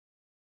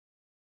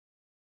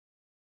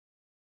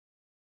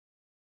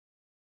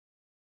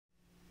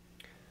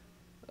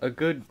A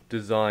good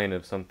design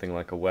of something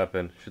like a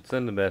weapon should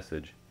send a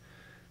message.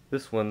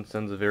 This one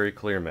sends a very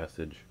clear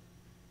message.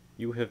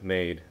 You have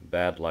made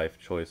bad life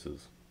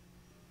choices.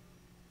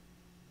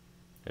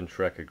 And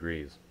Shrek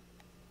agrees.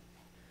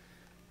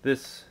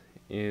 This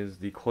is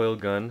the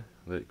Coilgun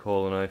that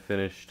Cole and I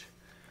finished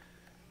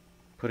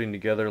putting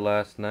together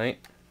last night.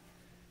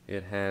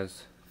 It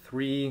has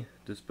 3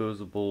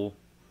 disposable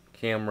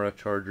camera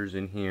chargers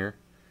in here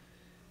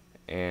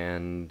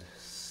and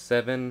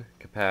 7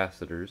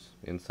 capacitors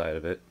inside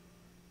of it,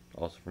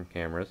 also from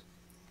cameras.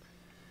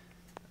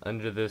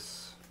 Under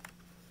this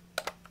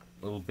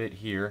little bit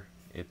here,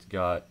 it's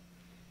got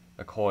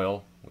a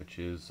coil, which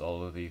is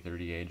all of the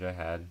 30 gauge I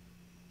had,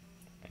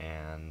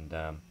 and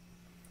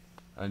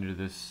under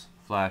this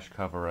flash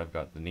cover I've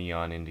got the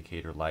neon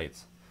indicator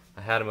lights.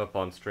 I had them up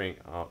on string,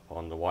 up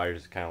on the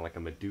wires, kind of like a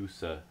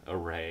Medusa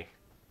array,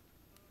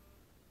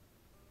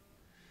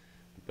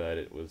 but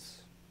it was,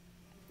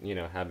 you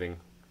know, having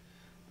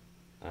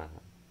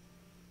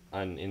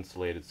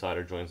uninsulated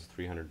solder joints with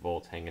 300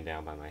 volts hanging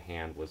down by my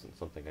hand wasn't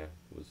something I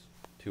was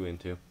too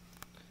into.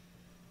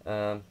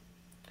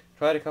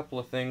 Tried a couple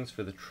of things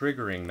for the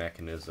triggering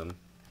mechanism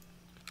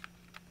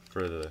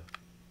for the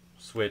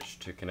switch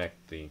to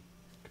connect the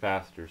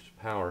capacitors to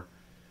power.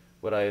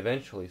 What I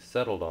eventually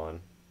settled on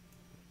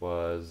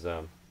was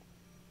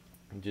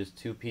just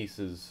 2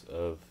 pieces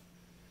of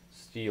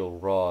steel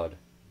rod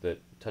that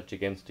touch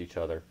against each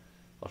other.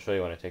 I'll show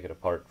you when I take it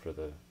apart for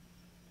the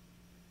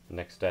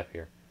next step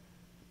here.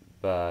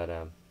 But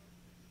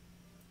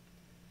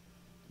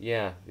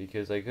yeah,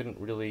 because I couldn't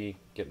really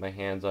get my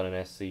hands on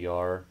an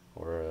SCR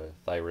or a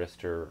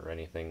thyristor or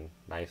anything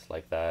nice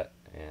like that,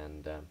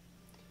 and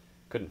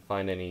couldn't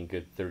find any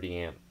good 30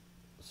 amp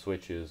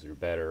switches or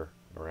better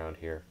around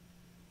here.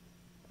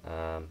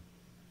 Kind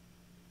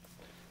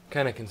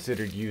of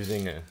considered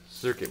using a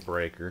circuit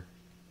breaker.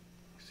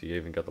 See, I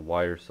even got the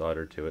wire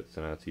soldered to it,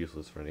 so now it's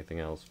useless for anything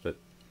else, but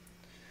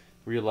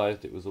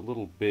realized it was a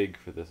little big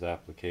for this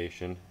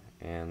application,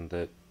 and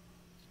that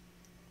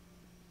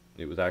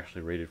it was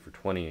actually rated for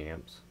 20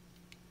 amps.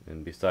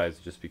 And besides,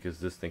 just because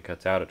this thing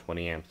cuts out at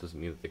 20 amps doesn't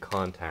mean that the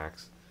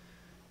contacts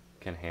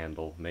can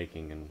handle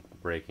making and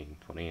breaking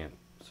 20 amp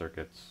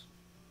circuits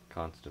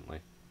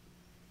constantly.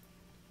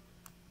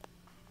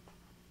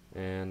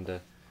 And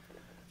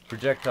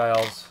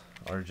projectiles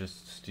are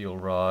just steel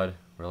rod,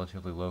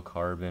 relatively low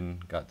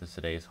carbon, got this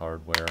at Ace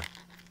Hardware.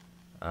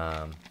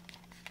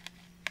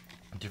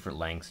 Different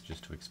lengths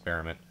just to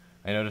experiment.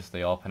 I noticed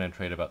they all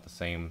penetrate about the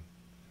same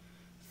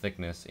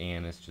thickness,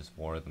 and it's just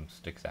more of them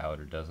sticks out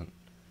or doesn't.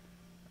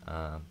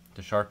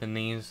 To sharpen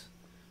these,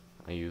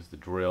 I use the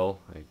drill.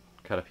 I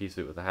cut a piece of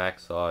it with a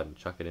hacksaw and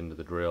chuck it into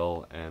the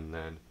drill, and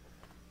then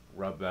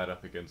rub that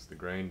up against the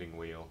grinding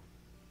wheel,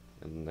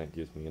 and that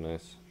gives me a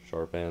nice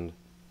sharp end.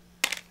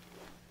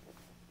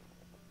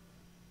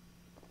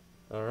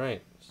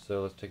 Alright,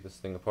 so let's take this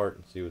thing apart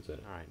and see what's in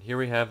it. Alright, here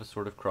we have a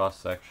sort of cross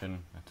section.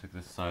 I took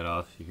this side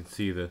off. You can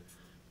see the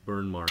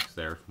burn marks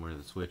there from where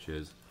the switch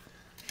is.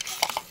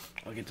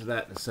 I'll get to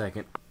that in a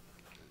second.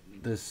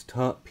 This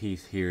top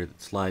piece here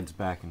that slides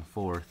back and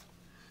forth,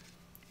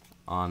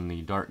 on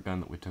the dart gun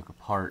that we took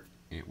apart,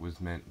 it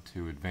was meant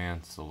to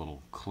advance a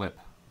little clip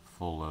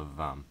full of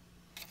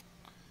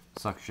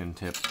suction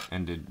tip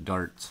ended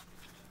darts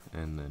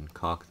and then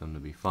cock them to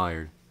be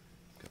fired.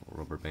 Got little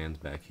rubber bands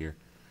back here.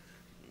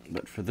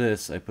 But for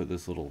this, I put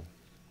this little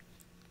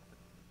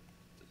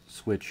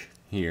switch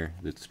here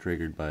that's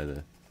triggered by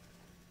the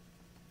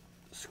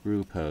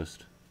screw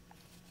post.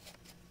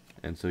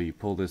 And so you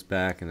pull this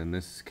back, and then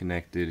this is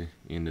connected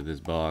into this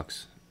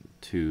box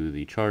to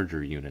the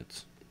charger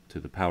units, to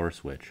the power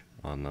switch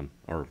on them,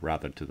 or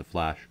rather to the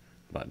flash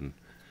button.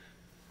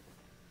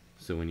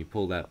 So when you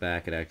pull that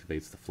back, it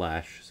activates the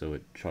flash, so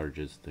it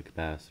charges the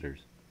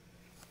capacitors.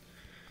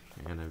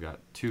 And I've got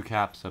 2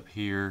 caps up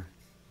here,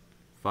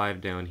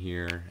 5 down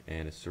here,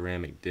 and a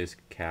ceramic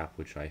disc cap,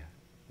 which I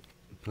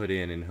put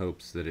in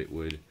hopes that it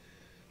would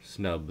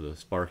snub the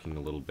sparking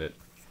a little bit.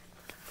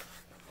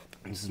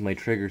 This is my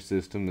trigger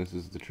system. This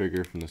is the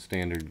trigger from the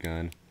standard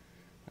gun.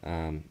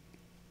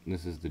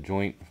 This is the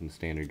joint from the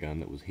standard gun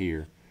that was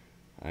here.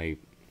 I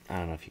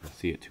don't know if you can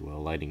see it too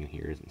well. Lighting in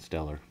here isn't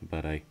stellar,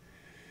 but I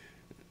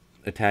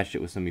attached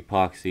it with some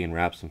epoxy and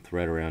wrapped some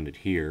thread around it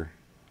here.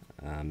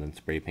 Then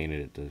spray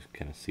painted it to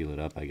kind of seal it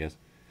up, I guess.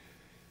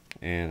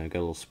 And I've got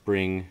a little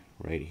spring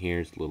right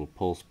here. It's a little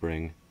pull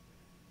spring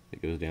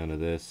that goes down to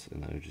this,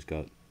 and then I've just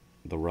got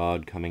the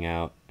rod coming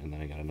out, and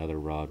then I got another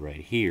rod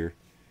right here,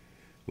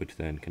 which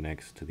then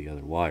connects to the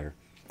other wire.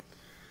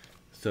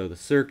 So the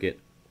circuit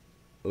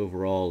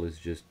overall is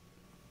just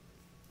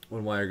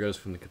one wire goes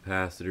from the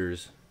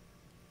capacitors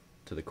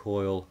to the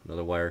coil,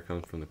 another wire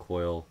comes from the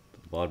coil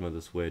to the bottom of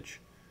the switch,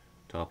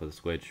 top of the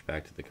switch,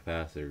 back to the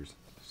capacitors.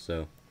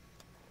 So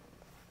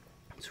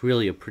it's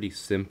really a pretty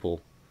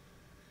simple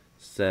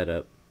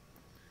setup.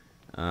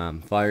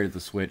 Fired the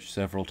switch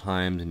several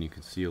times, and you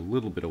can see a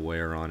little bit of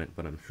wear on it,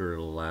 but I'm sure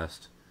it'll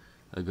last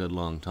a good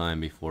long time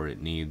before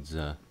it needs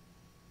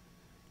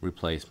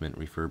replacement,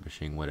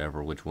 refurbishing,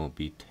 whatever, which won't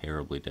be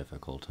terribly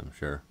difficult, I'm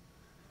sure.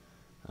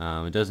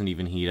 It doesn't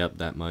even heat up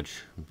that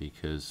much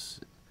because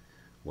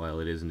while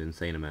it is an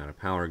insane amount of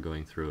power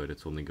going through it,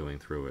 it's only going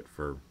through it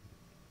for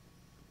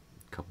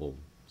a couple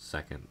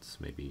seconds,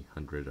 maybe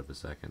 100th of a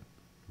second,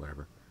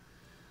 whatever.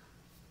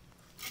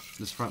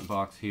 This front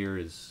box here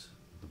is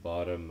the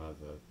bottom of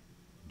a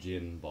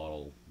gin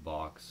bottle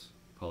box,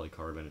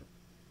 polycarbonate,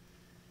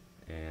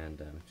 and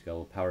it's got a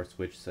little power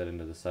switch set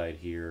into the side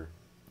here,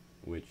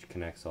 which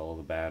connects all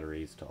the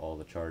batteries to all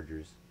the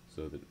chargers,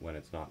 so that when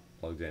it's not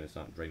plugged in, it's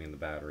not draining the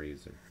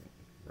batteries, or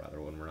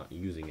rather when we're not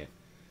using it,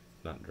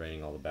 it's not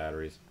draining all the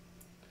batteries.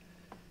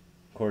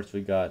 Of course,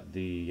 we got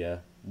the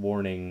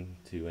warning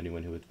to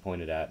anyone who it's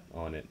pointed at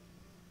on it,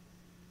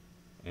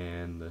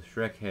 and the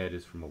Shrek head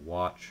is from a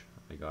watch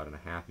I got in a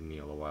Happy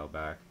Meal a while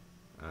back.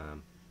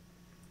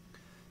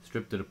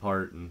 Stripped it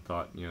apart and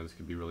thought, you know, this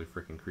could be really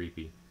freaking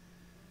creepy.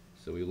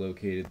 So we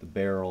located the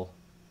barrel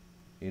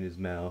in his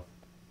mouth,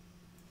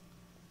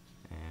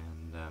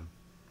 and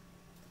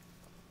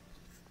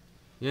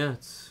yeah,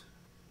 it's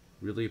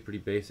really a pretty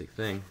basic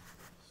thing.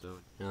 So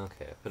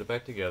okay, I put it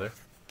back together.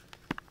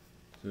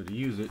 So to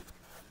use it,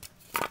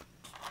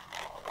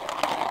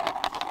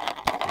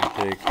 you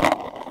take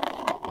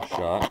a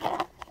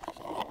shot.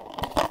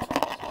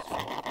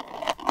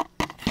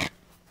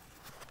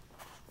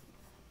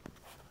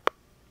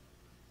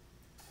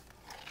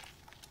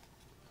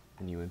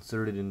 And you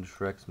insert it into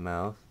Shrek's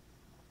mouth,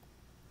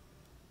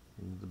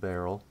 into the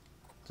barrel.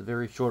 It's a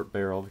very short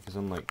barrel because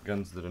unlike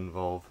guns that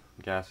involve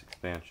gas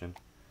expansion,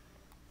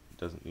 it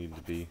doesn't need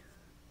to be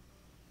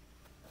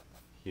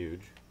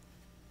huge.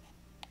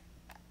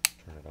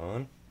 Turn it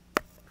on.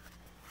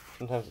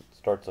 Sometimes it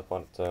starts up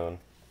on its own,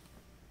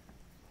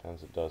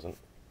 sometimes it doesn't.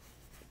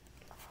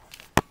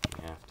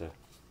 You have to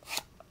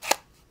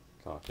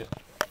cock it.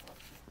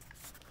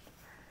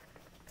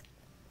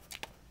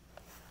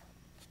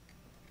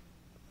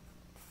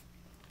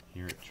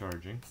 Hear it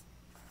charging.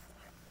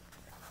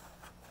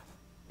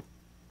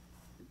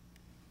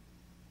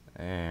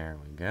 There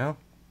we go.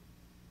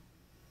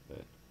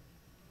 But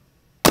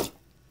it's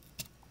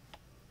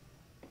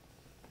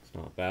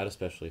not bad,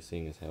 especially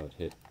seeing as how it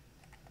hit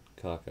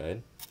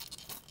cockeyed.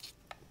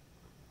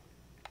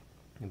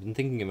 I've been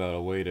thinking about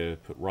a way to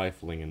put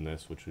rifling in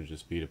this, which would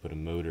just be to put a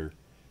motor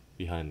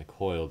behind the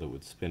coil that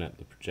would spin up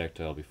the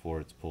projectile before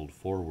it's pulled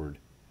forward.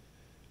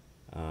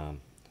 I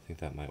think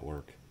that might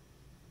work.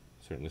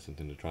 Certainly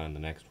something to try on the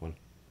next one.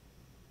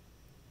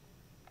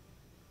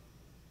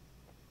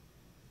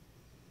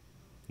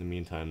 In the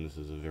meantime, this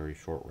is a very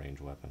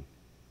short-range weapon.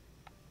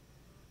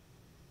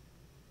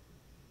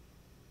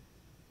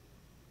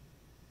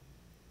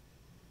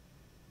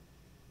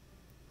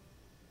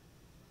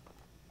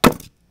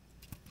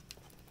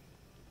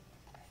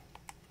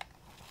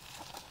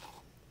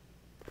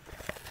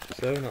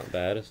 So, not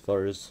bad as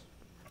far as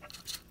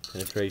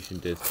penetration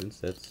distance.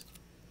 That's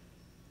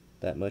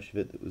that much of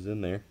it that was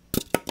in there.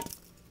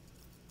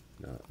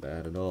 Not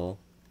bad at all.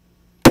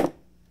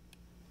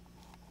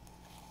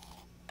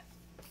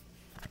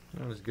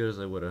 Not as good as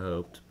I would have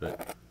hoped,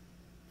 but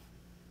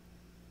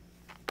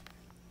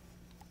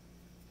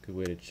good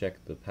way to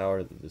check the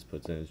power that this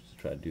puts in is to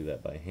try to do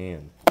that by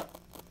hand.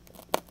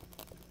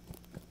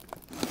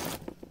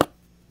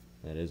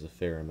 That is a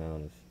fair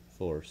amount of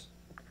force.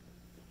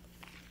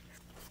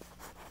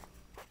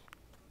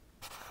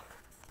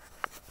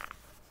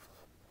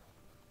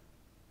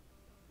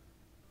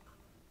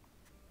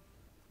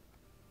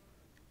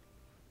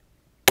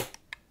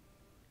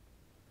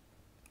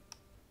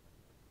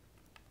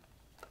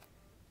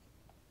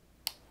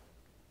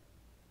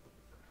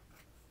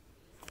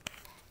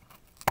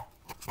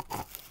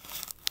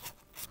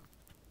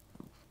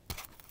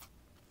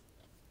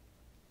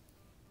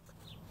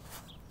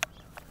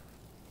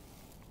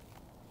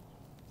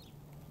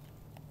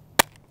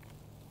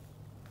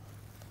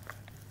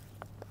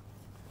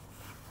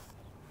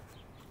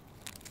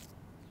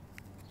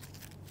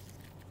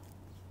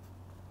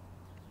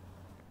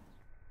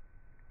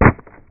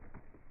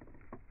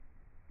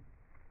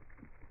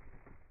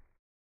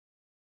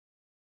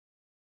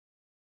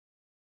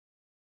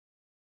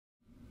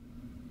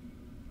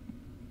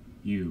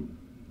 You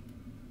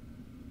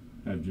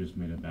have just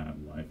made a bad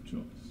life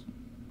choice.